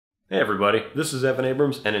Hey everybody, this is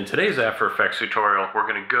ECAbrams, and in today's After Effects tutorial, we're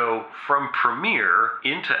going to go from Premiere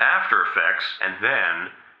into After Effects, and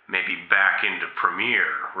then maybe back into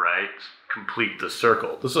Premiere, right? Complete the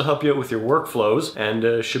circle. This will help you out with your workflows,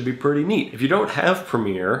 and should be pretty neat. If you don't have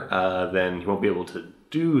Premiere, then you won't be able to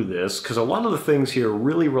do this, because a lot of the things here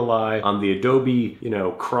really rely on the Adobe,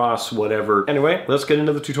 cross whatever. Anyway, let's get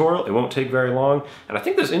into the tutorial. It won't take very long, and I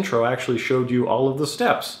think this intro actually showed you all of the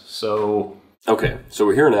steps, so... Okay, so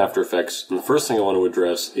we're here in After Effects, and the first thing I want to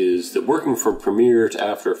address is that working from Premiere to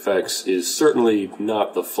After Effects is certainly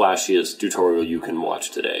not the flashiest tutorial you can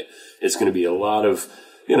watch today. It's going to be a lot of,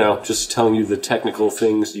 just telling you the technical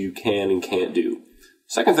things you can and can't do.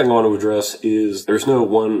 Second thing I want to address is there's no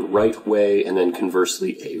one right way and then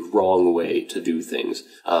conversely a wrong way to do things.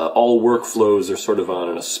 All workflows are sort of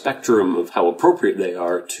on a spectrum of how appropriate they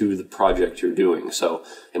are to the project you're doing. So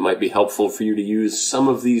it might be helpful for you to use some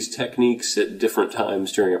of these techniques at different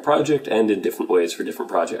times during a project and in different ways for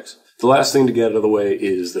different projects. The last thing to get out of the way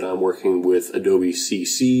is that I'm working with Adobe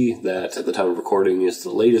CC, that at the time of recording is the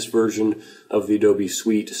latest version of the Adobe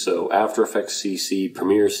suite. So After Effects CC,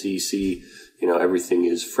 Premiere CC, everything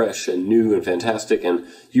is fresh and new and fantastic, and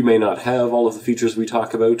you may not have all of the features we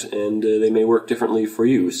talk about, and they may work differently for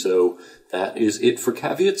you. So that is it for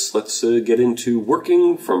caveats. Let's get into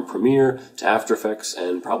working from Premiere to After Effects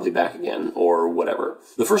and probably back again, or whatever.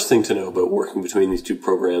 The first thing to know about working between these two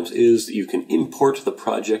programs is that you can import the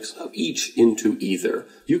projects of each into either.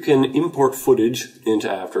 You can import footage into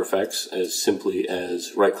After Effects as simply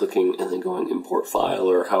as right-clicking and then going import file,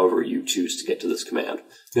 or however you choose to get to this command.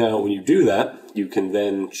 Now, when you do that, you can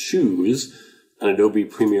then choose an Adobe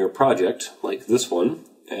Premiere project like this one,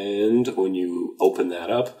 and when you open that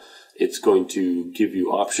up, it's going to give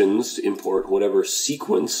you options to import whatever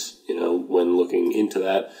sequence, when looking into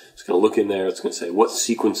that. It's going to look in there, it's going to say, what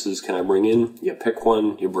sequences can I bring in? You pick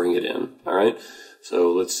one, you bring it in, all right?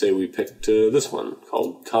 So let's say we picked this one,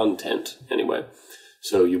 called content, anyway.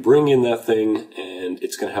 So you bring in that thing, and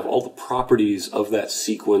it's going to have all the properties of that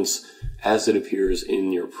sequence as it appears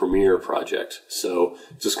in your Premiere project. So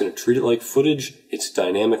it's just going to treat it like footage. It's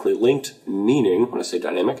dynamically linked, meaning, when I say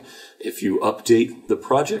dynamic, if you update the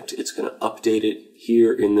project, it's going to update it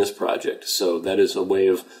here in this project. So that is a way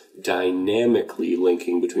of dynamically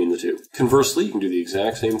linking between the two. Conversely, you can do the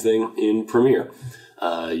exact same thing in Premiere.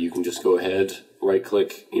 You can just go ahead,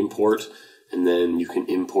 right-click, import, and then you can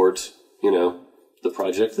import, the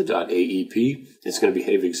project, the .aep. It's going to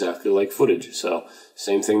behave exactly like footage. So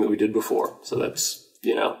same thing that we did before. So that's,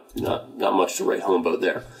 not much to write home about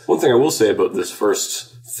there. One thing I will say about this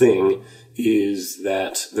first thing is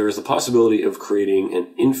that there is the possibility of creating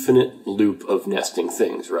an infinite loop of nesting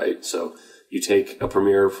things, right? So you take a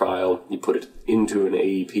Premiere file, you put it into an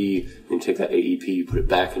AEP, then you take that AEP, you put it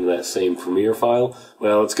back into that same Premiere file.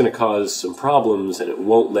 Well, it's going to cause some problems, and it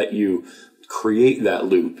won't let you create that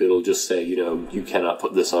loop. It'll just say, you cannot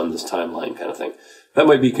put this on this timeline kind of thing. That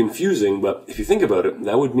might be confusing, but if you think about it,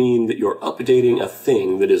 that would mean that you're updating a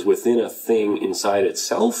thing that is within a thing inside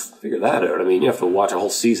itself. Figure that out. I mean, you have to watch a whole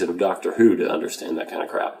season of Doctor Who to understand that kind of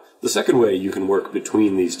crap. The second way you can work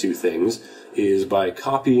between these two things is by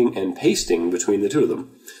copying and pasting between the two of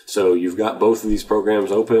them. So you've got both of these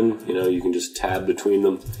programs open, you can just tab between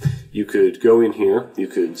them. You could go in here, you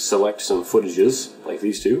could select some footages, like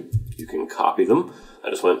these two. You can copy them. I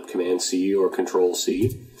just went Command-C or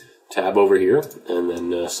Control-C. Tab over here, and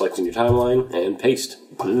then select in your timeline, and paste.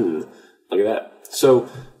 Boom. Look at that. So,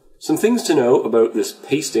 some things to know about this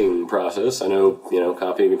pasting process. I know,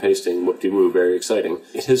 copying and pasting, whoop-de-woo, very exciting.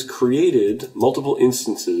 It has created multiple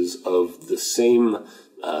instances of the same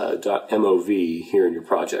 .mov here in your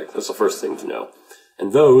project. That's the first thing to know.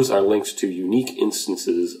 And those are linked to unique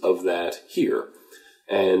instances of that here.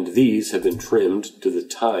 And these have been trimmed to the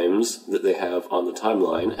times that they have on the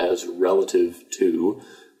timeline as relative to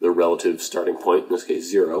the relative starting point, in this case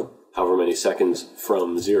 0. However many seconds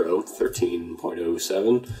from 0,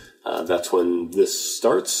 13.07, that's when this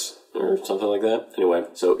starts, or something like that. Anyway,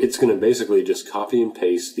 so it's going to basically just copy and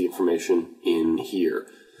paste the information in here.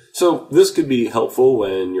 So this could be helpful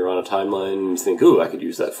when you're on a timeline and you think, ooh, I could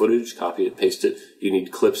use that footage, copy it, paste it. You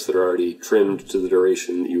need clips that are already trimmed to the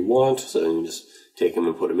duration that you want, so you just take them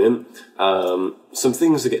and put them in. Some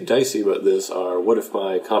things that get dicey about this are, what if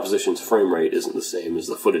my composition's frame rate isn't the same as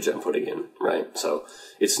the footage I'm putting in, right? So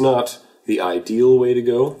it's not the ideal way to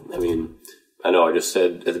go. I mean, I know I just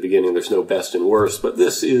said at the beginning there's no best and worst, but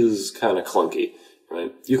this is kind of clunky,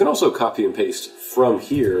 right? You can also copy and paste from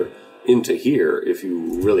here into here if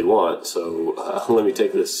you really want. So let me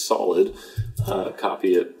take this solid,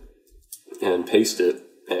 copy it, and paste it,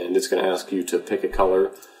 and it's going to ask you to pick a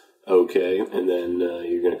color Okay, and then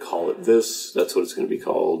you're going to call it this. That's what it's going to be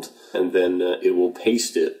called. And then it will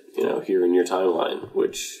paste it, here in your timeline,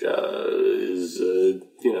 which is,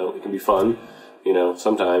 it can be fun,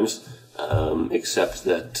 sometimes. Except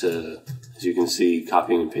that, as you can see,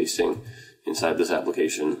 copying and pasting inside this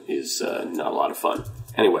application is not a lot of fun.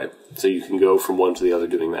 Anyway, so you can go from one to the other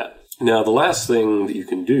doing that. Now, the last thing that you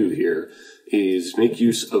can do here is make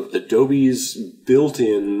use of Adobe's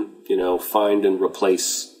built-in, find and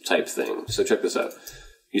replace type thing. So check this out.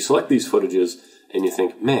 You select these footages and you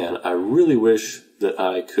think, man, I really wish that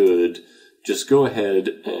I could just go ahead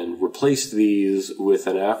and replace these with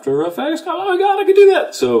an After Effects. Oh my God, I could do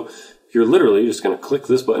that. So you're literally just going to click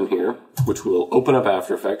this button here, which will open up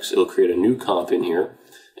After Effects. It'll create a new comp in here.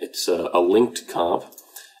 It's a linked comp.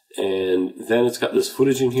 And then it's got this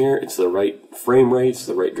footage in here. It's the right frame rates,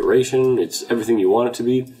 the right duration. It's everything you want it to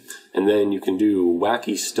be. And then you can do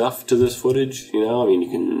wacky stuff to this footage. You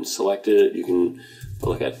can select it. You can put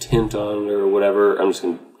like a tint on it or whatever. I'm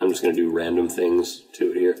just gonna do random things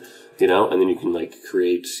to it here. And then you can like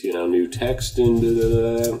create, new text and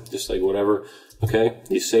just like whatever. Okay.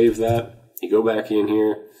 You save that. You go back in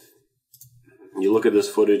here. You look at this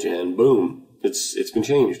footage and boom. It's been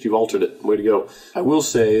changed. You've altered it. Way to go. I will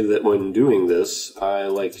say that when doing this, I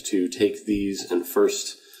like to take these and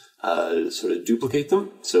first sort of duplicate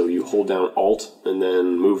them. So you hold down Alt and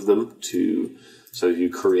then move them so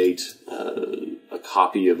you create a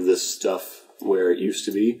copy of this stuff where it used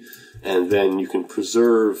to be. And then you can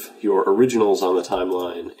preserve your originals on the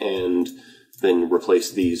timeline and then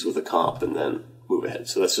replace these with a comp and then move ahead.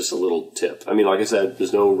 So that's just a little tip. Like I said,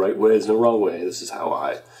 there's no right way, there's no wrong way. This is how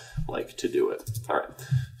I like to do it. All right.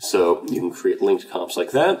 So you can create linked comps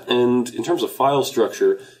like that. And in terms of file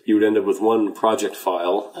structure, you would end up with one project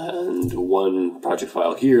file and one project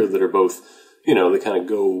file here that are both, they kind of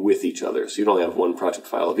go with each other. So you'd only have one project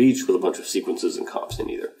file of each with a bunch of sequences and comps in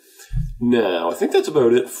either. Now, I think that's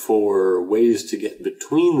about it for ways to get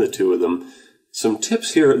between the two of them. Some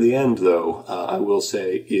tips here at the end, though, I will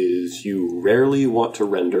say, is you rarely want to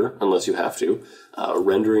render unless you have to.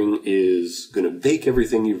 Rendering is going to bake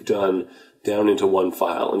everything you've done down into one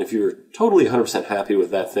file. And if you're totally 100% happy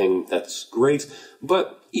with that thing, that's great.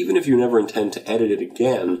 But even if you never intend to edit it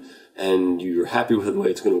again, and you're happy with the way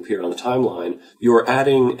it's going to appear on the timeline, you're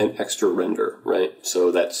adding an extra render, right?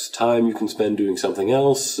 So that's time you can spend doing something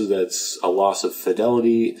else. That's a loss of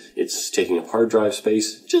fidelity. It's taking up hard drive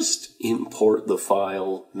space. Just import the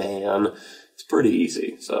file, man. It's pretty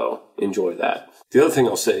easy, so enjoy that. The other thing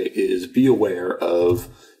I'll say is be aware of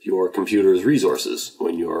your computer's resources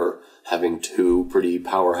when you're having two pretty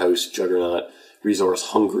powerhouse, juggernaut,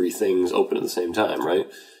 resource-hungry things open at the same time, right?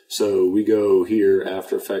 So we go here,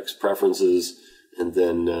 After Effects, Preferences, and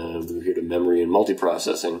then we go here to Memory and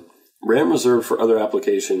Multiprocessing. RAM reserved for other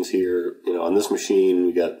applications here. On this machine,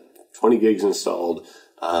 we got 20 gigs installed.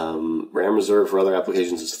 RAM reserved for other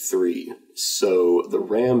applications is 3. So the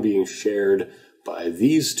RAM being shared by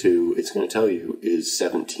these two, it's going to tell you, is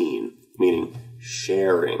 17, meaning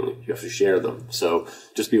sharing. You have to share them. So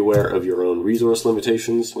just be aware of your own resource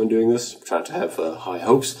limitations when doing this. Try to have high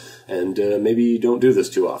hopes, and maybe don't do this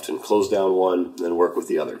too often. Close down one, then work with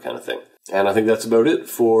the other kind of thing. And I think that's about it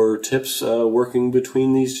for tips working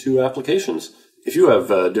between these two applications. If you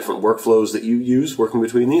have different workflows that you use working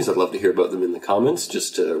between these, I'd love to hear about them in the comments.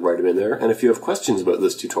 Just write them in there. And if you have questions about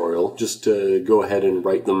this tutorial, just go ahead and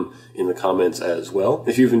write them in the comments as well.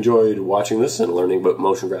 If you've enjoyed watching this and learning about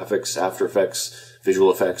motion graphics, After Effects,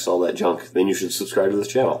 visual effects, all that junk, then you should subscribe to this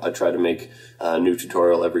channel. I try to make a new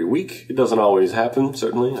tutorial every week. It doesn't always happen,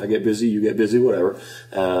 certainly. I get busy, you get busy, whatever.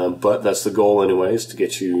 But that's the goal anyways, to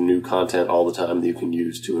get you new content all the time that you can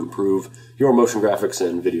use to improve your motion graphics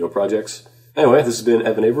and video projects. Anyway, this has been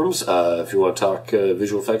Evan Abrams. If you want to talk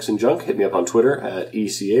visual effects and junk, hit me up on Twitter at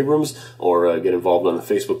ECAbrams, or get involved on the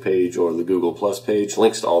Facebook page or the Google Plus page.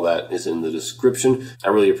 Links to all that is in the description. I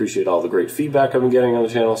really appreciate all the great feedback I've been getting on the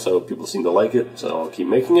channel, so people seem to like it, so I'll keep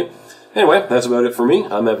making it. Anyway, that's about it for me.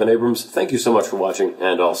 I'm Evan Abrams. Thank you so much for watching,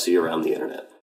 and I'll see you around the internet.